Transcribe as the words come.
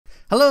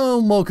Hello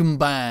and welcome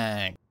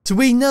back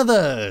to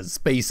another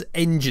Space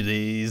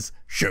Engineers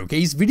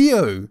Showcase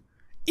video.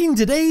 In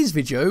today's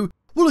video,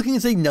 we're looking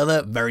at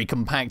another very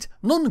compact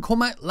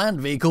non-combat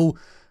land vehicle,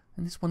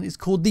 and this one is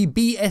called the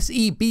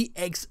BSE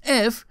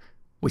BXF,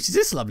 which is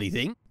this lovely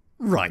thing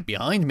right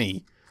behind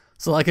me.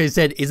 So like I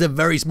said, it's a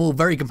very small,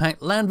 very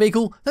compact land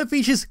vehicle that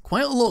features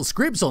quite a lot of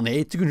scripts on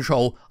here to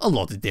control a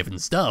lot of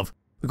different stuff.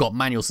 We've got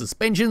manual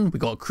suspension, we've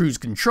got cruise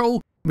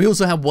control, we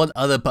also have one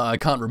other but I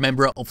can't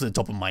remember it off the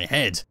top of my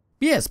head.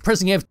 Yes,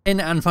 pressing F10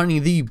 and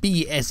finding the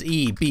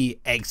BSE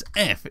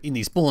BXF in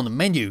the spawn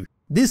menu.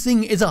 This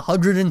thing is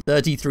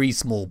 133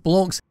 small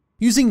blocks,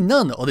 using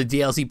none of the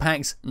DLC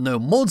packs, no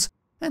mods,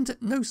 and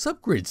no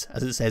subgrids,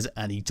 as it says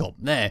at the top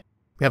there.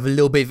 We have a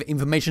little bit of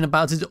information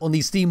about it on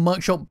the Steam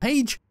Workshop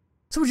page,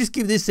 so we'll just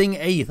give this thing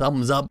a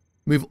thumbs up,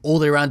 move all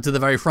the way around to the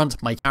very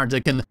front. My character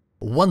can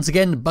once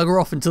again bugger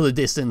off into the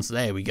distance,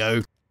 there we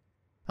go.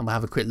 And we'll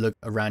have a quick look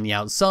around the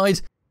outside,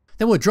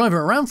 then we'll drive it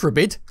around for a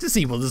bit to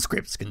see what the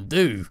scripts can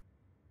do.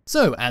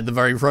 So at the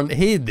very front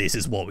here, this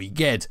is what we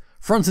get.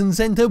 Front and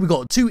center, we've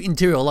got two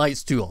interior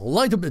lights to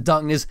light up the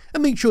darkness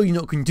and make sure you're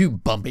not going to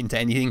bump into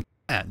anything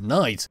at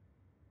night.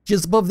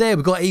 Just above there,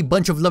 we've got a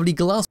bunch of lovely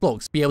glass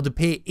blocks to be able to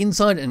peer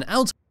inside and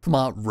out from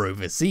our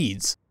rover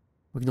seats.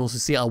 We can also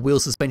see our wheel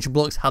suspension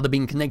blocks, how they're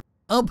being connected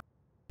up,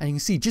 and you can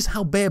see just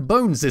how bare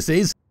bones this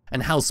is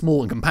and how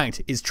small and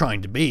compact it's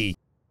trying to be.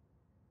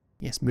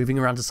 Yes, moving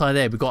around the side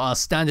there, we've got our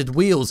standard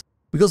wheels.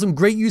 We've got some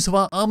great use of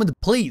our armoured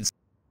plates.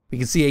 We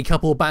can see a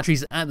couple of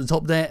batteries at the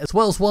top there, as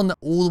well as one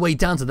all the way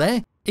down to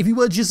there. If you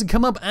were just to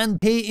come up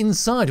and peer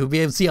inside, we'll be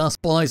able to see our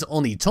supplies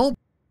on the top.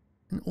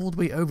 And all the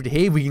way over to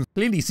here, we can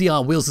clearly see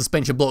our wheel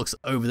suspension blocks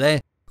over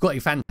there. We've got a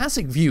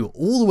fantastic view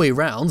all the way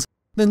around.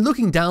 Then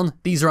looking down,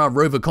 these are our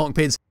rover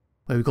cockpits,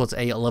 where we've got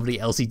a lovely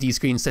LCD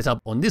screen set up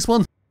on this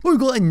one, where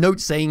we've got a note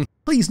saying,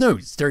 please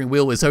note, steering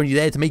wheel is only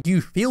there to make you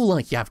feel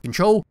like you have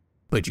control,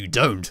 but you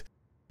don't.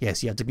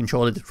 Yes, you have to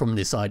control it from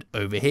this side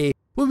over here,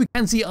 where we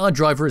can see our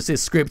driver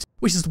assist script,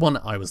 which is the one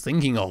I was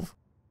thinking of.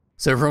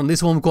 So from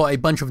this one, we've got a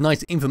bunch of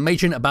nice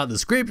information about the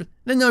script.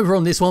 Then over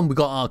on this one, we've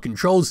got our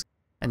controls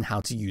and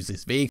how to use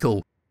this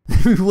vehicle.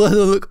 If we were to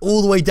look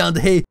all the way down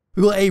to here,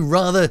 we've got a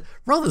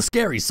rather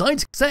scary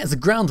sight, because that is the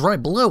ground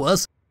right below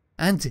us,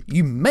 and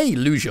you may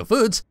lose your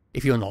foot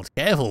if you're not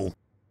careful.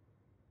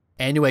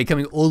 Anyway,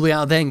 coming all the way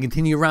out there and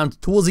continue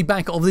around towards the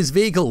back of this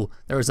vehicle,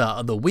 there is our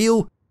other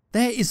wheel.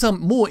 There is some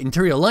more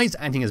interior lights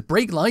acting as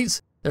brake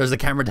lights. There is a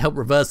camera to help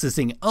reverse this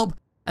thing up,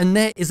 and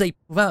there is a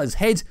without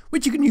head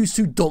which you can use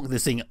to dock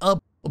this thing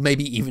up, or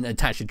maybe even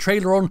attach a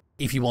trailer on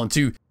if you want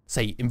to,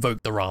 say,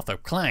 invoke the Wrath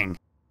of Clang.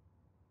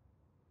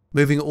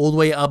 Moving all the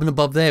way up and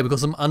above there, we've got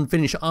some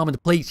unfinished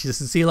armoured plates just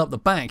to seal up the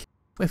back.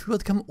 But if we were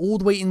to come all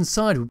the way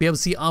inside, we'll be able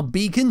to see our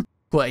beacon,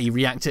 got a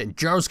reactor and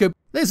gyroscope,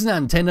 there's an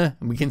antenna,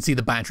 and we can see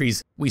the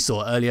batteries we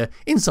saw earlier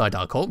inside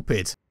our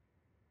cockpit.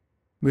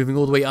 Moving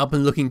all the way up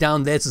and looking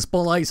down, there's the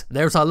spotlights,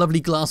 there's our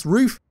lovely glass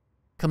roof,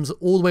 comes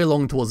all the way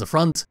along towards the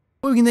front,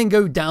 where we can then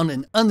go down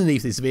and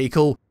underneath this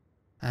vehicle,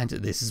 and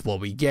this is what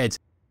we get.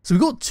 So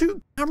we've got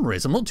two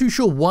cameras. I'm not too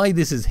sure why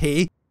this is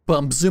here, but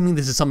I'm presuming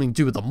this is something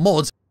to do with the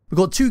mod. We've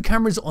got two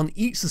cameras on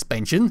each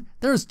suspension,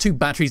 there is two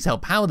batteries to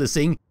help power this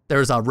thing, there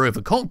is our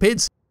rover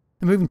cockpits,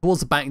 and moving towards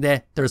the back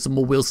there are some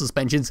more wheel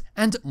suspensions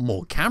and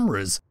more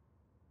cameras.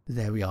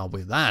 There we are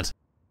with that.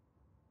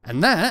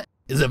 And that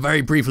is a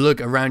very brief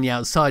look around the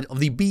outside of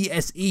the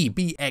BSE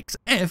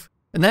BXF,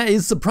 and that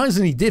is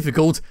surprisingly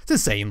difficult to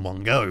say in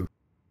one go.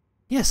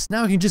 Yes,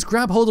 now I can just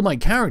grab hold of my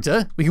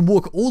character, we can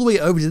walk all the way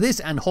over to this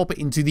and hop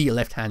into the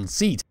left hand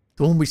seat.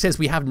 The one which says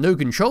we have no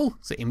control,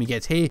 so in we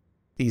get here,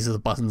 these are the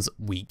buttons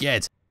we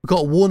get. We've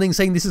got a warning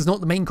saying this is not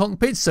the main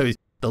cockpit, so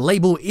the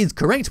label is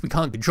correct, we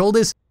can't control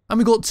this, and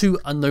we've got two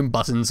unknown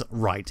buttons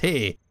right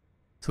here.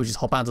 So we'll just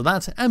hop out of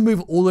that and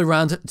move all the way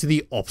around to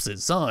the opposite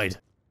side.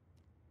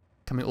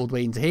 Coming all the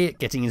way into here,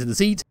 getting into the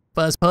seat,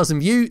 first person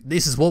view,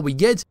 this is what we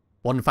get.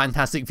 One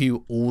fantastic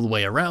view all the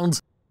way around,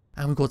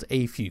 and we've got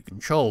a few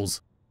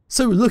controls.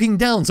 So looking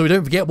down so we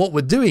don't forget what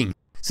we're doing.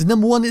 So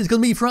number one is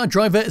going to be for our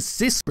driver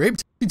assist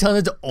script to turn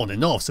it on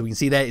and off. So we can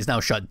see there it's now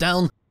shut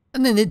down,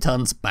 and then it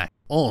turns back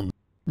on.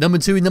 Number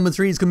two and number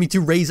three is going to be to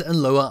raise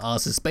and lower our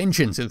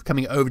suspension. So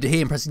coming over to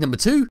here and pressing number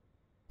two,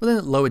 we'll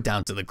then lower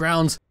down to the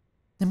ground,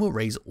 then we'll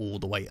raise all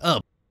the way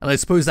up. And I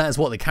suppose that is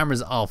what the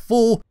cameras are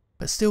for,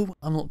 but still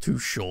I'm not too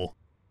sure.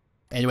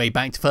 Anyway,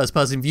 back to first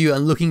person view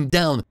and looking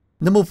down.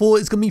 Number four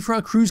is going to be for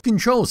our cruise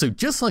control, so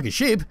just like a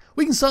ship,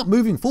 we can start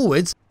moving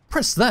forwards,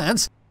 press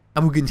that,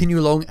 and we'll continue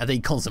along at a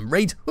constant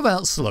rate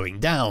without slowing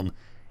down.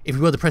 If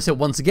we were to press it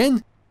once again,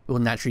 it will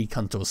naturally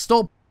come to a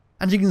stop,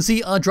 and you can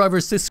see our driver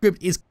assist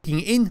script is kicking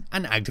in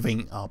and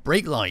activating our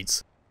brake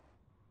lights.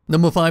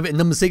 Number 5 and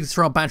number 6 is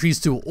for our batteries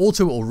to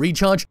auto or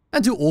recharge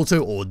and to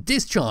auto or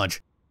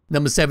discharge.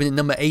 Number 7 and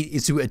number 8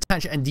 is to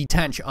attach and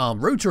detach our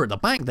rotor at the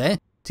back there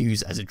to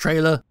use as a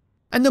trailer.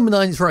 And number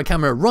 9 is for our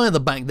camera right at the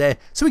back there,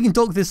 so we can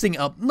dock this thing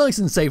up nice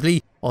and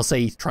safely while,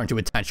 say, trying to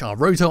attach our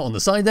rotor on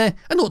the side there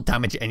and not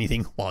damage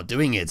anything while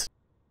doing it.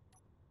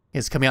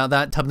 It's coming out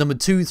that tub number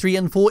 2, 3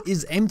 and 4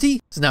 is empty,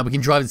 so now we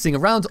can drive this thing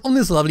around on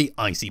this lovely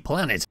icy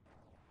planet.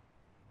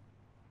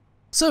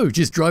 So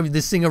just driving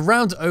this thing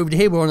around over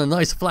here, we're on a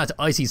nice flat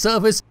icy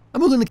surface,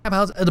 and we're going to cap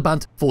out at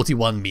about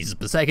 41 meters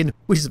per second,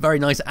 which is very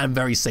nice and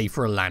very safe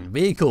for a land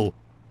vehicle.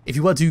 If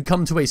you were to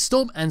come to a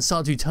stop and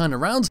start to turn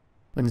around,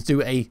 we're going to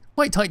do a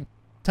quite tight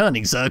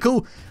turning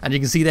circle, and you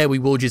can see there we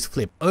will just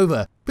flip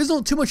over. But it's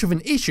not too much of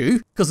an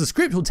issue, because the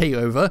script will take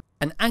over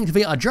and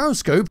activate our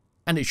gyroscope,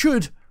 and it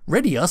should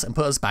ready us and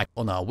put us back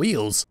on our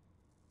wheels.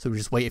 So we'll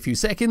just wait a few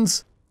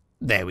seconds.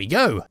 There we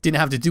go. Didn't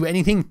have to do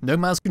anything, no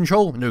mouse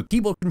control, no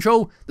keyboard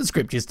control, the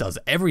script just does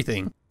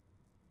everything.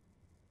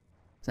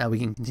 So now we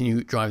can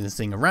continue driving this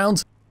thing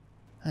around,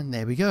 and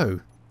there we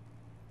go.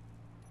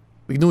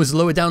 We can always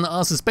lower down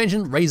our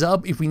suspension, raise it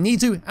up if we need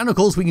to, and of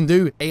course we can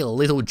do a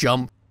little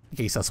jump in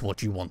case that's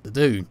what you want to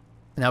do.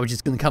 And now we're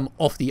just going to come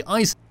off the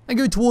ice and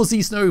go towards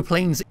these snowy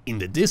plains in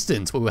the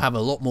distance, where we'll have a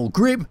lot more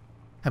grip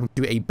and we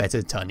can do a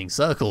better turning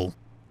circle.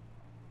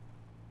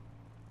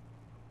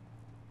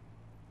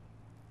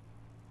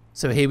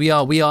 So here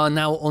we are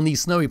now on the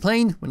snowy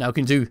plain. We're now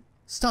going to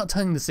start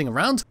turning this thing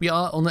around. We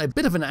are on a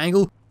bit of an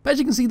angle, but as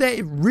you can see there,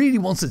 it really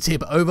wants to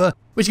tip over,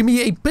 which can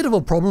be a bit of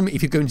a problem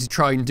if you're going to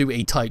try and do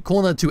a tight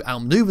corner to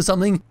outmaneuver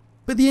something.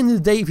 But at the end of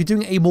the day, if you're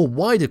doing a more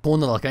wider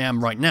corner like I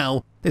am right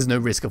now, there's no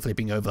risk of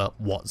flipping over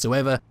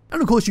whatsoever.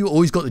 And of course, you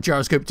always got the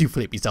gyroscope to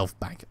flip yourself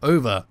back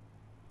over.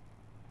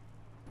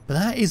 But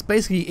that is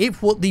basically it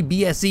for what the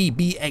BSE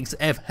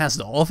BXF has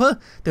to offer.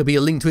 There'll be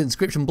a link to it in the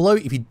description below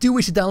if you do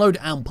wish to download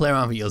and play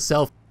around with it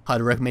yourself.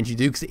 Highly recommend you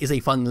do, because it is a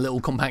fun little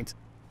compact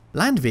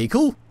land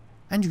vehicle,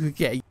 and you could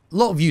get a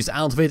lot of use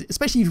out of it,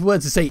 especially if you were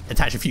to say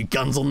attach a few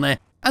guns on there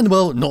and,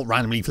 well, not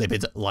randomly flip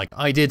it like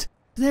I did.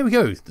 But there we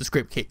go, the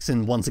script kicks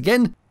in once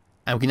again,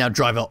 and we can now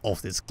drive it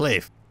off this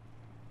cliff.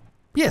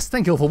 Yes,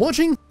 thank you all for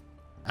watching,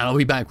 and I'll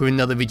be back with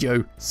another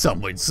video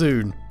somewhere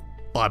soon.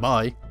 Bye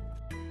bye.